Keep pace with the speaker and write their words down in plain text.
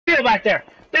people back there.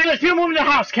 There's people moving to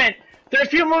the house, Kent. There's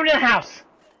people moving to the house.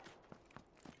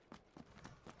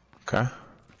 Okay.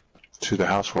 To the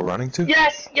house we're running to?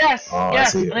 Yes, yes, oh, yes.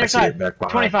 I see it. On the I other see side. it. Back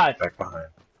behind. 25. Back behind.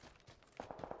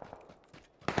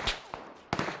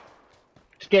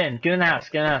 Just get in. Get in the house.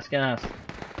 Get in the house. Get in the house.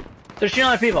 There's 2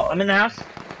 other people. I'm in the house.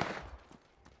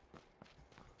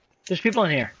 There's people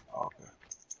in here. Oh,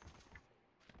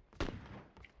 okay.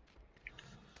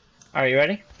 Are you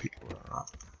ready? People are up.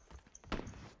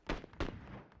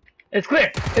 It's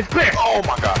clear. It's clear. Oh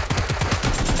my god.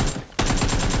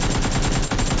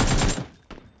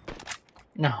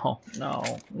 No,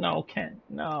 no, no, Kent,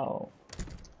 no.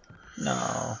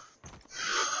 No.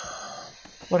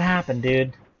 What happened,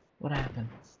 dude? What happened?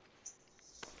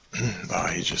 Oh,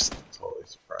 he just totally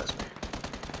surprised me.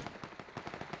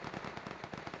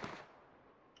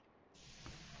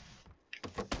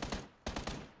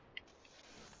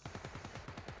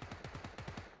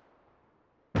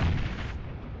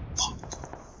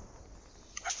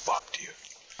 I fucked you.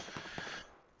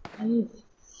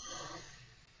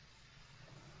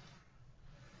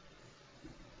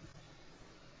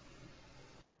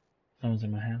 Someone's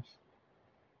in my house.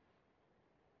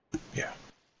 Yeah.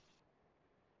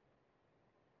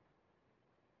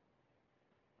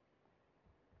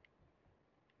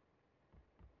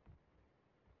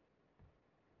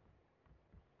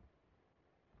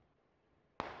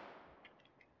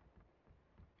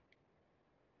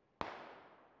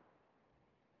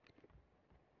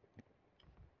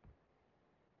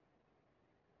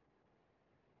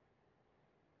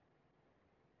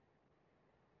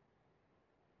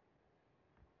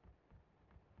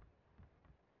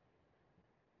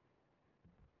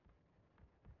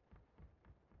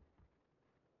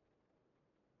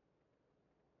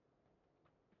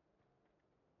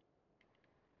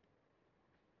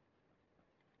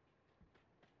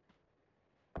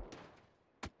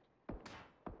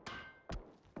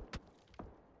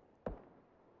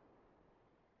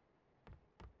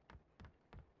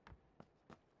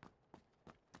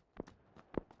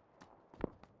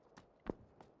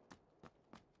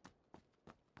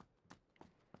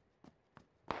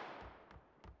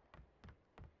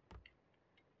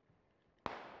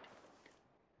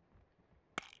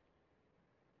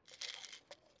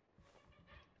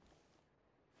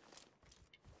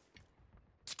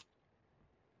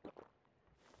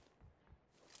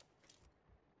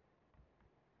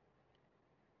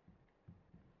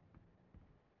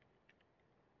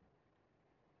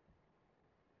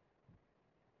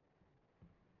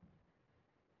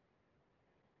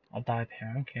 I'll die up here,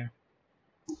 I don't care.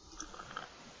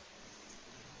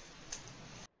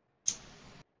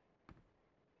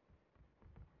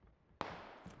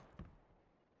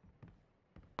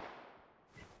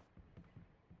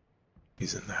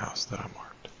 He's in the house that I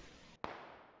marked.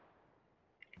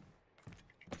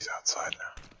 He's outside now.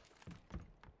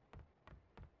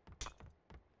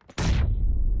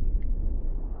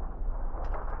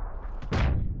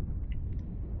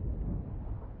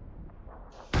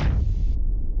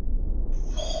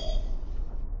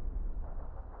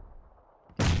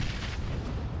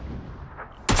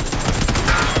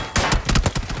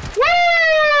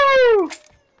 Woo!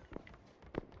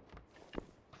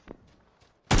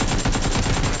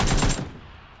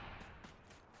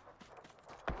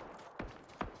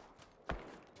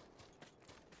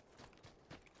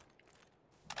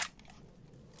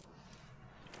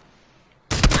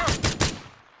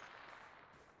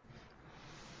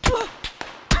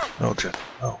 Oh, shit.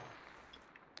 Oh.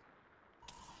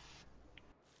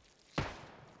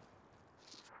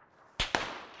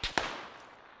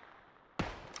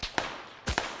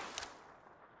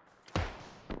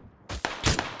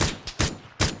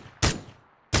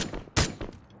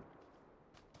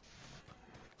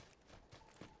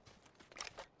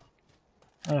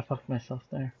 I fucked myself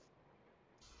there.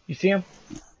 You see him?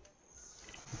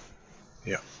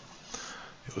 Yeah.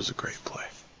 It was a great play.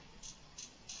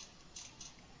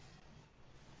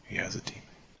 He has a team.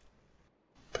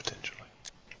 Potentially.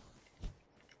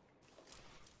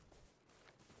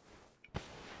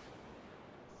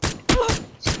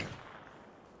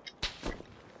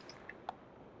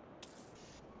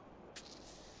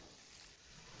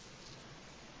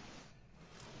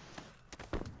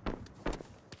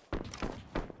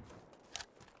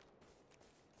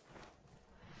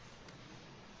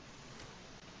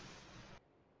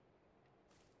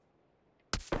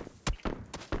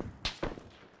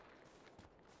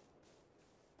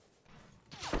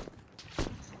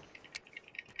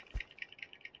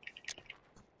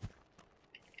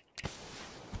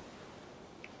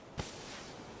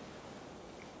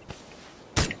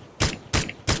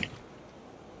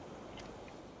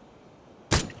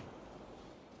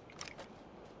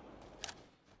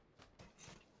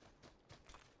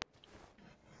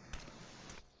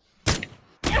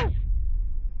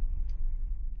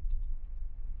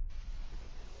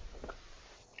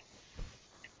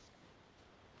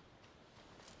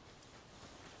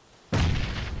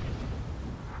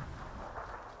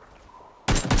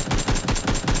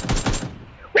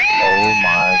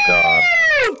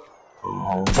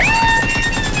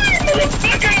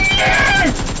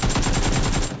 motherfucker!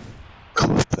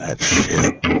 Clip that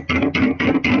shit.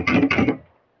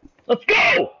 Let's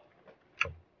go!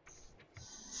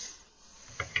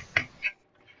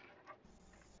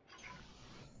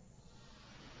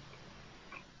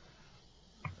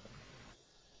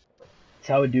 That's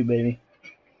how we do, baby.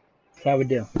 That's how we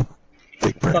do.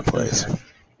 Big brain Fuck plays.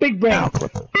 Big brain. Now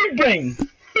clip it. Big brain.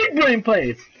 Big brain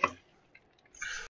plays.